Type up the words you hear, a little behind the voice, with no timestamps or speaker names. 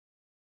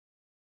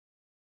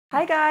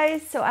Hi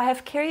guys, so I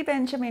have Kerry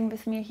Benjamin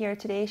with me here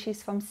today.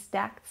 She's from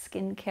Stacked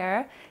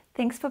Skincare.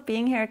 Thanks for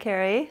being here,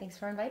 Kerry. Thanks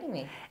for inviting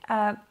me.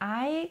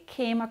 I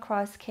came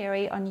across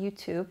Kerry on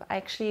YouTube. I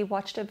actually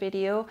watched a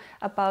video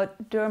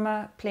about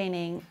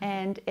dermaplaning,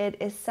 and it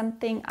is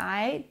something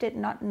I did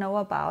not know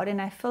about.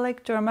 And I feel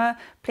like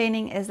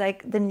dermaplaning is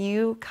like the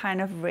new kind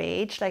of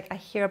rage. Like I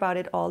hear about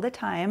it all the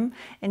time,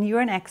 and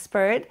you're an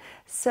expert.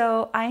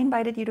 So I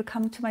invited you to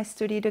come to my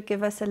studio to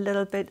give us a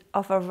little bit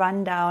of a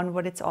rundown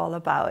what it's all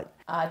about.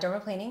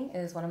 Dermaplaning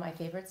is one of my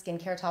favorite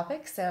skincare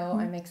topics, so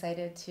I'm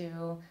excited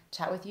to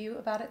chat with you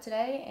about it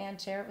today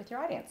and share it with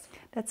your audience.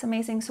 That's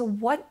amazing. So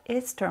what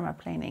is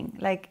dermaplaning?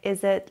 Like,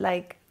 is it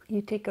like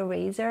you take a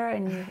razor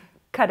and you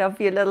cut off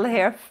your little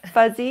hair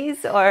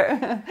fuzzies, or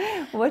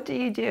what do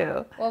you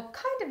do? Well,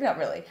 kind of, not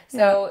really.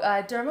 So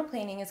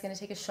dermaplaning is going to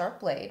take a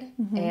sharp blade,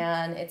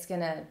 and it's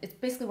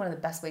basically one of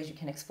the best ways you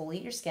can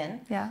exfoliate your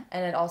skin. Yeah.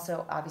 And it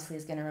also obviously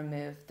is going to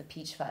remove the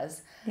peach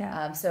fuzz.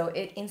 Yeah. So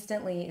it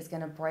instantly is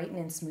going to brighten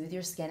and smooth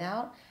your skin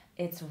out.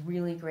 It's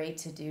really great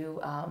to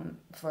do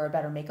for a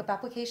better makeup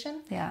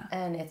application. Yeah.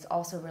 And it's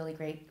also really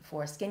great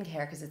for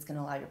skincare because it's going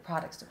to allow your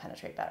products to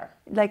penetrate better.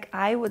 Like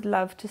I would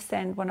love to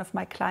send one of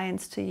my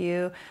clients to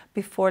you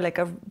before like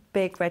a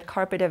big red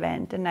carpet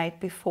event the night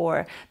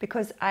before,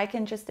 because I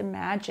can just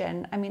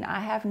imagine, I mean, I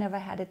have never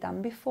had it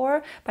done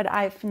before, but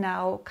I've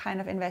now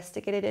kind of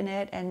investigated in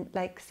it and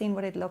like seen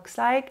what it looks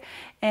like.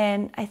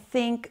 And I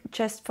think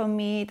just for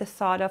me, the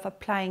thought of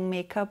applying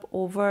makeup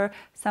over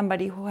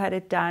somebody who had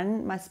it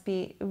done must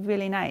be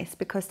really nice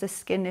because the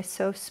skin is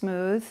so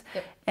smooth.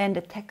 Yep. And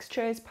the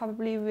texture is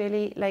probably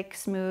really like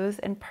smooth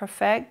and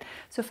perfect.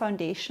 So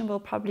foundation will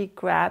probably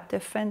grab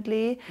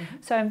differently.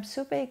 So I'm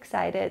super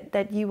excited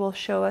that you will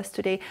show us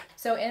today.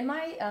 So in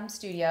my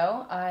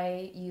studio,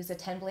 I use a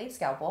 10 blade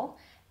scalpel,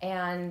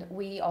 and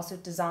we also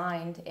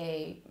designed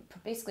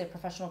basically a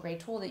professional grade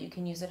tool that you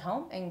can use at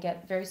home and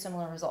get very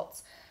similar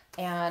results.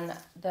 And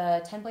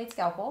the 10 blade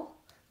scalpel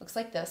looks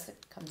like this.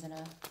 It comes in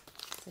a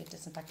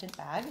disinfectant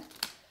bag.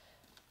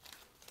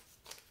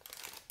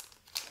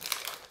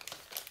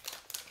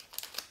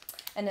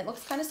 And it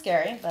looks kind of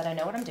scary, but I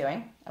know what I'm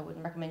doing. I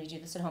wouldn't recommend you do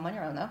this at home on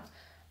your own, though.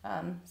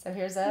 So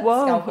here's a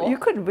scalpel. You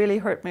could really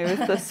hurt me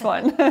with this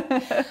one.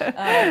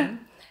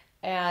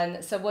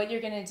 And so what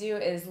you're going to do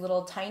is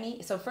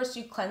so first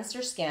you cleanse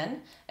your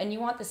skin, and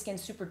you want the skin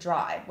super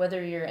dry,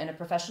 whether you're in a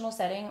professional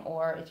setting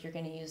or if you're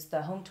going to use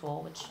the home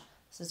tool, which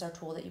this is our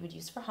tool that you would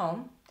use for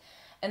home.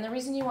 And the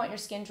reason you want your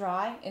skin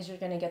dry is you're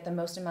going to get the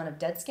most amount of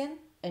dead skin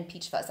and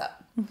peach fuzz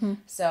up.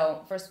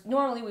 So first,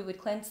 normally we would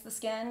cleanse the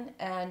skin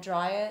and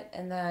dry it,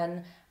 and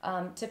then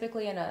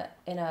typically in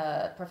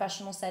a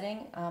professional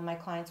setting, my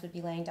clients would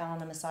be laying down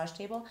on a massage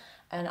table,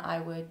 and I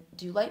would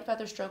do light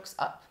feather strokes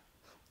up.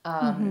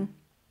 And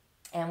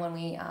when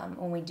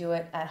we do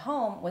it at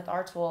home with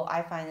our tool,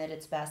 I find that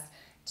it's best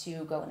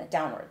to go in a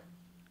downward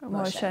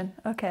motion.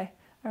 Okay.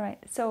 All right.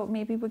 So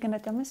maybe we're going to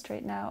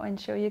demonstrate now and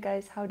show you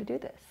guys how to do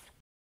this.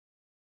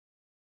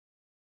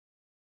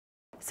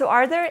 So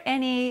are there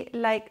any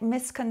like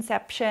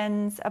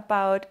misconceptions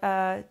about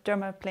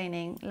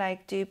dermaplaning?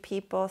 Like, do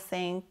people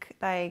think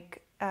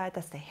like,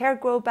 does the hair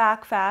grow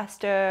back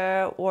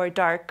faster or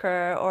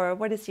darker, or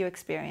what is your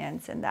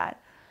experience in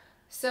that?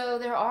 So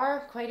there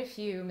are quite a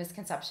few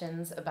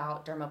misconceptions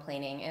about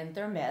dermaplaning, and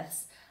they're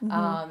myths.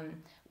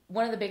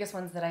 One of the biggest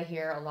ones that I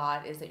hear a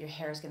lot is that your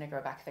hair is going to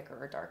grow back thicker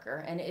or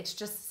darker, and it's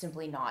just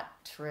simply not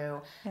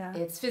true. Yeah.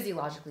 It's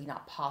physiologically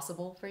not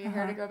possible for your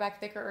hair to grow back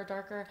thicker or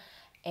darker.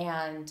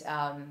 And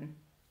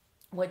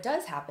what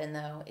does happen,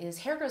 though, is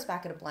hair grows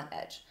back at a blunt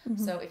edge.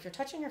 So if you're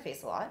touching your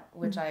face a lot,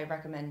 which I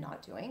recommend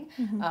not doing,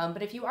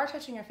 but if you are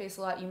touching your face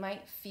a lot, you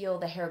might feel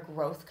the hair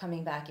growth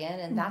coming back in,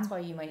 and that's why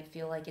you might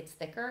feel like it's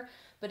thicker.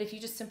 But if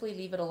you just simply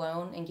leave it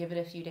alone and give it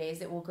a few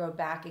days, it will grow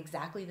back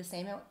exactly the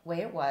same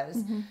way it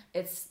was.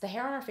 It's the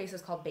hair on our face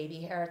is called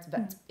baby hair.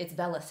 It's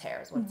vellus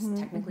hair is what it's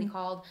technically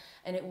called,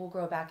 and it will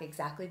grow back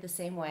exactly the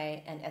same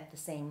way and at the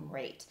same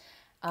rate.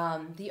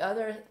 The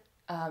other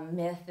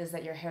myth is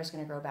that your hair is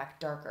going to grow back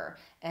darker,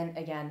 and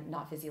again,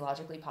 not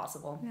physiologically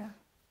possible. Yeah.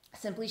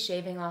 Simply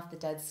shaving off the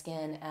dead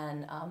skin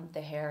and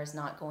the hair is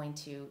not going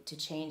to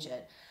change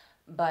it.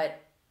 But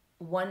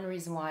one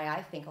reason why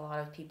I think a lot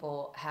of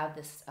people have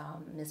this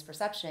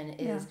misperception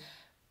is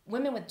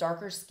women with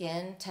darker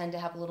skin tend to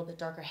have a little bit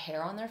darker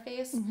hair on their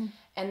face,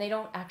 and they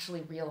don't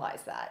actually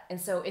realize that. And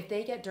so if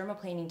they get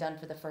dermaplaning done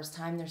for the first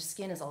time, their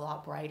skin is a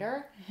lot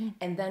brighter,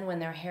 and then when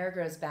their hair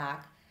grows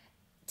back,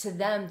 to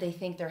them, they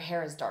think their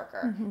hair is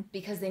darker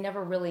because they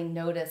never really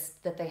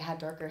noticed that they had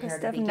darker hair to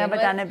begin with. They've never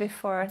done it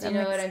before. Do you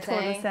know what I'm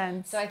saying?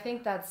 Sense. So I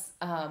think that's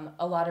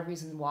a lot of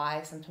reason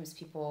why sometimes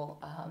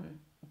people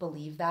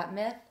believe that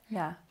myth.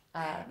 Yeah.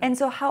 And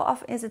so how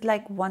often is it,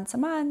 like once a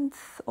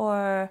month,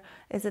 or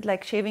is it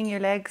like shaving your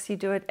legs, you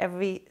do it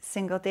every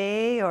single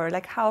day, or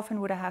like how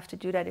often would I have to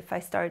do that if I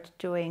start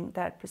doing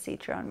that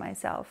procedure on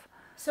myself?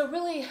 So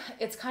really,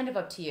 it's kind of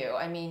up to you.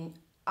 I mean,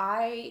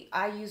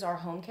 I use our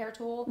home care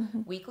tool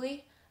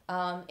weekly.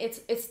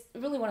 It's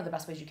really one of the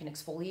best ways you can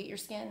exfoliate your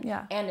skin,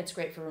 Yeah. and it's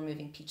great for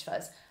removing peach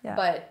fuzz. Yeah.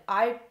 But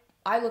I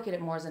I look at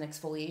it more as an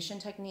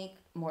exfoliation technique,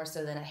 more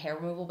so than a hair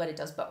removal, but it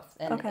does both.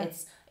 And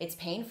it's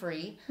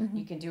pain-free.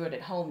 You can do it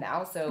at home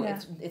now, so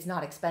it's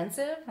not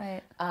expensive.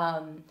 Right.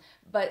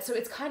 But so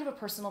it's kind of a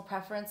personal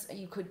preference.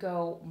 You could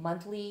go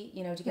monthly,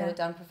 you know, to get it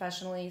done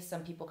professionally.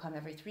 Some people come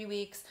every 3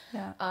 weeks.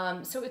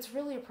 Yeah. So it's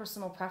really a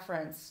personal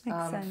preference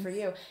Makes for sense.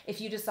 you.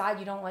 If you decide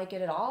you don't like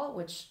it at all,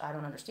 which I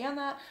don't understand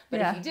that, but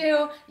if you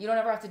do, you don't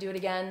ever have to do it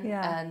again.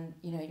 Yeah. And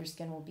you know, your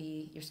skin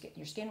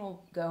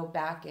will go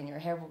back and your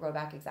hair will grow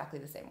back exactly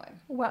the same way.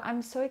 Well,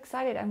 I'm so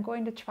excited. I'm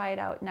going to try it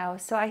out now.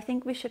 So I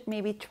think we should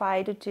maybe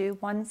try to do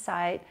one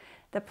side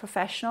the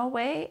professional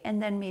way,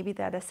 and then maybe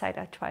the other side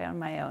I try on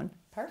my own.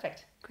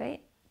 Perfect.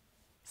 Great.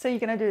 So you're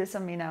going to do this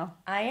on me now?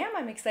 I am.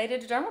 I'm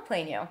excited to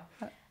dermaplane you.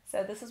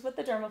 So this is what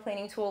the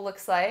dermaplaning tool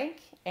looks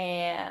like.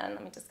 And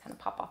let me just kind of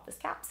pop off this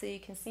cap so you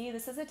can see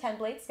this is a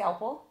 10-blade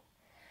scalpel.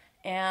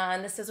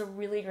 And this does a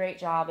really great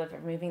job of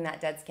removing that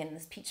dead skin,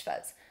 this peach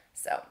fuzz.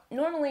 So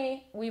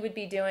normally we would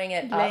be doing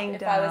it up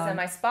if I was in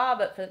my spa,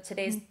 but for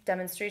today's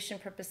demonstration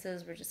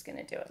purposes, we're just going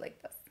to do it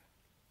like this.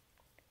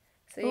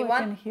 So you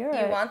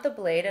want the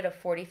blade at a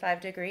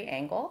 45-degree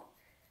angle.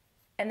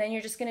 And then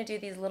you're just going to do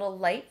these little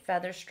light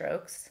feather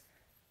strokes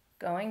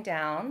going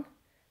down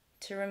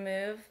to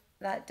remove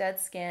that dead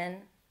skin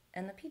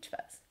and the peach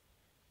fuzz.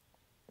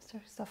 Is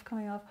there stuff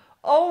coming off?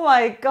 Oh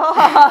my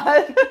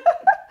God!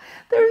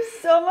 There's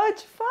so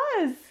much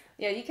fuzz.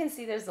 Yeah, you can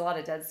see there's a lot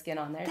of dead skin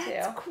on there too.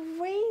 That's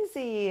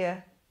crazy.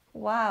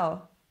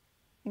 Wow.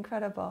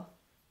 Incredible.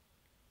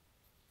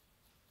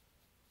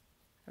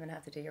 I'm going to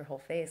have to do your whole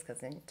face because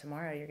then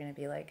tomorrow you're going to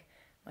be like,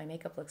 my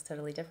makeup looks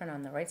totally different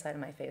on the right side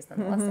of my face than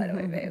the left side of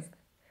my face.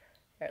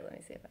 Here, let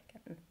me see if I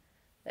can.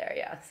 There,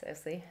 yeah, so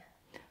see.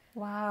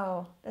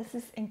 Wow, this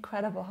is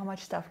incredible how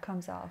much stuff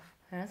comes off.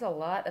 There's a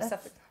lot of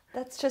stuff.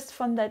 That's just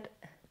from that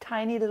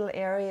tiny little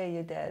area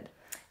you did.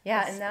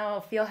 Yeah, and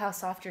now feel how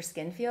soft your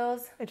skin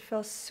feels. It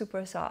feels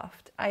super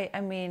soft. I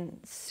mean,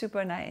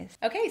 super nice.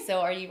 Okay, so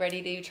are you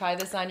ready to try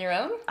this on your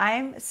own?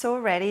 I'm so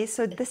ready.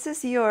 So this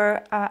is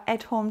your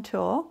at-home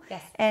tool.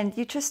 Yes. And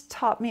you just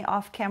taught me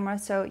off camera.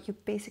 So you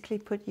basically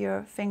put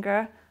your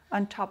finger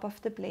on top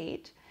of the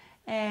blade.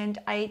 And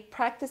I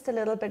practiced a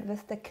little bit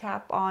with the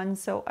cap on.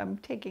 So I'm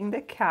taking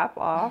the cap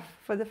off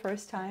for the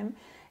first time.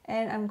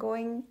 And I'm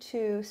going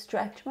to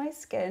stretch my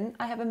skin.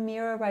 I have a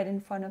mirror right in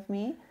front of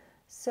me.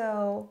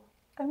 So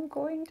I'm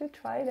going to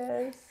try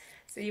this.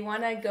 So you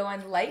want to go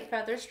on light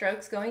feather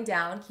strokes going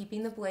down,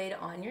 keeping the blade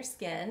on your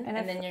skin.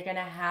 And then you're going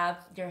to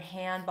have your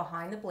hand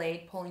behind the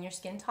blade, pulling your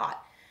skin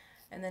taut.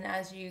 And then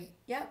as you,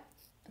 yep,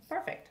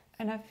 perfect.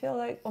 And I feel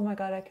like, oh my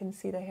God, I can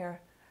see the hair.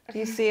 Do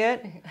you see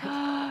it?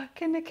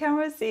 Can the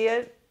camera see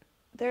it?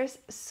 There's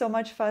so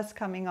much fuzz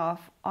coming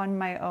off on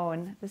my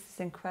own. This is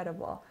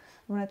incredible.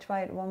 I'm going to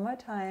try it one more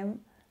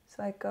time.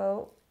 So I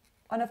go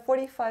on a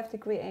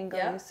 45-degree angle,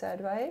 you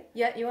said, right?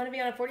 Yeah, you want to be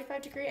on a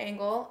 45-degree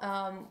angle.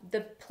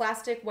 The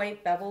plastic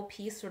white bevel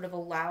piece sort of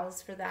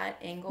allows for that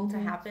angle to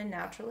happen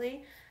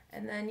naturally.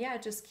 And then, yeah,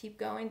 just keep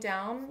going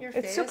down your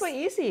face. It's super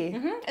easy.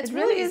 It's it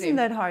really really easy. isn't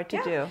that hard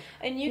to do.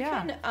 And you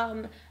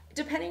can,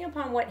 depending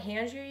upon what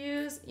hands you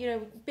use, you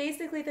know,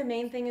 basically the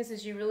main thing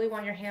is you really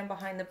want your hand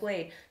behind the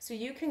blade. So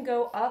you can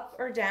go up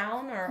or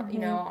down or, you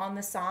know, on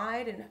the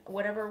side and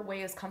whatever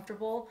way is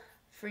comfortable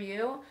for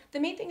you. The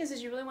main thing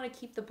is you really want to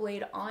keep the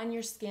blade on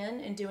your skin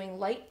and doing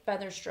light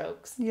feather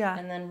strokes. Yeah.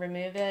 And then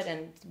remove it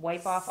and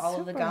wipe off all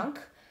of the gunk.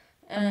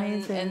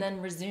 And then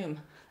resume.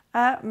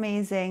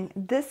 Amazing.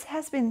 This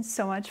has been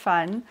so much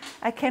fun.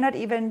 I cannot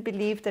even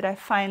believe that I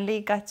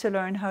finally got to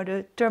learn how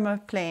to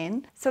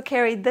dermaplane. So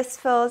Kerry, this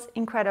feels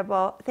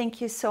incredible.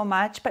 Thank you so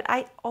much. But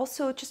I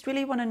also just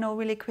really want to know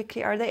really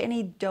quickly, are there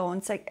any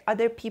don'ts? Like, are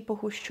there people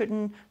who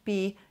shouldn't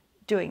be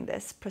doing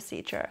this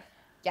procedure?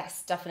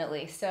 Yes,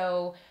 definitely.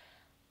 So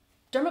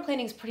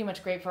dermaplaning is pretty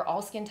much great for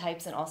all skin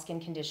types and all skin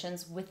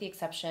conditions with the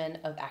exception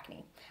of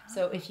acne.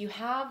 So if you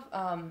have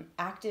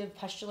active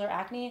pustular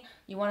acne,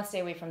 you want to stay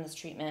away from this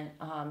treatment.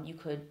 You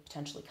could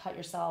potentially cut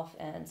yourself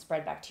and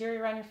spread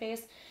bacteria around your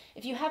face.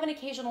 If you have an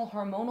occasional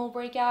hormonal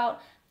breakout,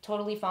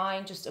 totally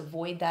fine, just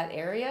avoid that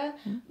area.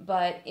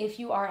 But if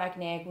you are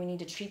acneic, we need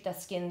to treat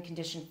that skin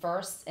condition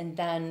first, and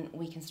then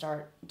we can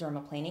start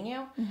dermaplaning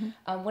you.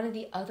 One of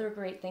the other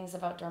great things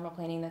about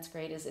dermaplaning that's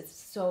great is it's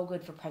so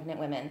good for pregnant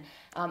women.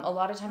 A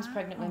lot of times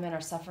pregnant women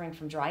are suffering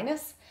from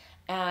dryness,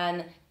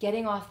 and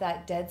getting off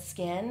that dead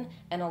skin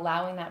and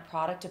allowing that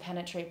product to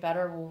penetrate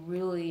better will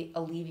really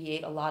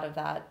alleviate a lot of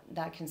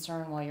that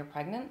concern while you're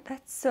pregnant.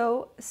 That's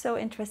so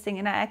interesting,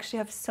 and I actually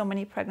have so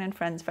many pregnant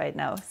friends right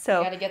now. So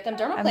you got to get them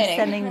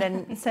dermaplaning.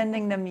 I'm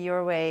sending them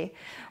your way.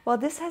 Well,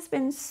 this has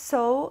been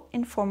so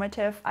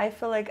informative. I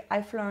feel like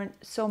I've learned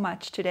so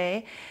much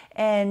today,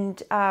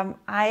 and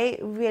I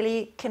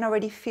really can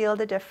already feel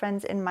the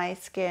difference in my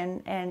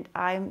skin, and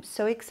I'm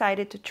so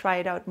excited to try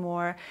it out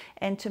more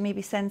and to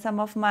maybe send some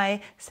of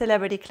my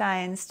celebrity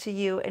clients to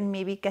you and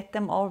maybe get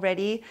them all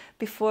ready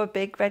before a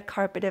big red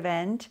carpet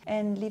event.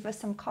 And leave us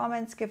some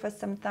comments, give us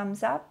some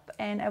thumbs up,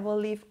 and I will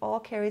leave all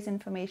Kerry's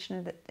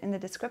information in the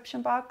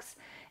description box,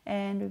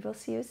 and we will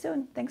see you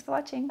soon. Thanks for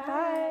watching.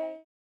 Bye.